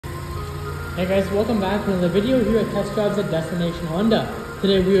Hey guys, welcome back to another video here at Test Drives at Destination Honda.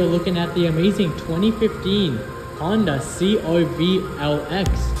 Today we are looking at the amazing 2015 Honda CR-V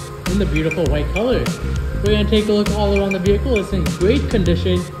LX in the beautiful white color. We're going to take a look all around the vehicle. It's in great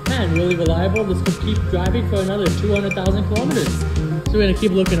condition and really reliable. This could keep driving for another 200,000 kilometers. So we're going to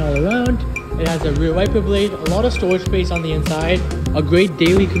keep looking all around. It has a rear wiper blade, a lot of storage space on the inside, a great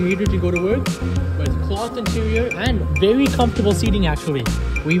daily commuter to go to work, with cloth interior and very comfortable seating actually.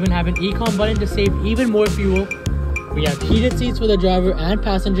 We even have an econ button to save even more fuel. We have heated seats for the driver and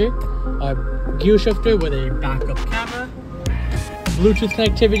passenger, a gear shifter with a backup camera, Bluetooth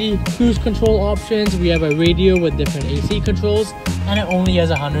connectivity, cruise control options. We have a radio with different AC controls, and it only has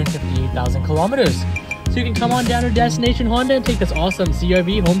 158,000 kilometers. So you can come on down to Destination Honda and take this awesome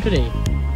CR-V home today.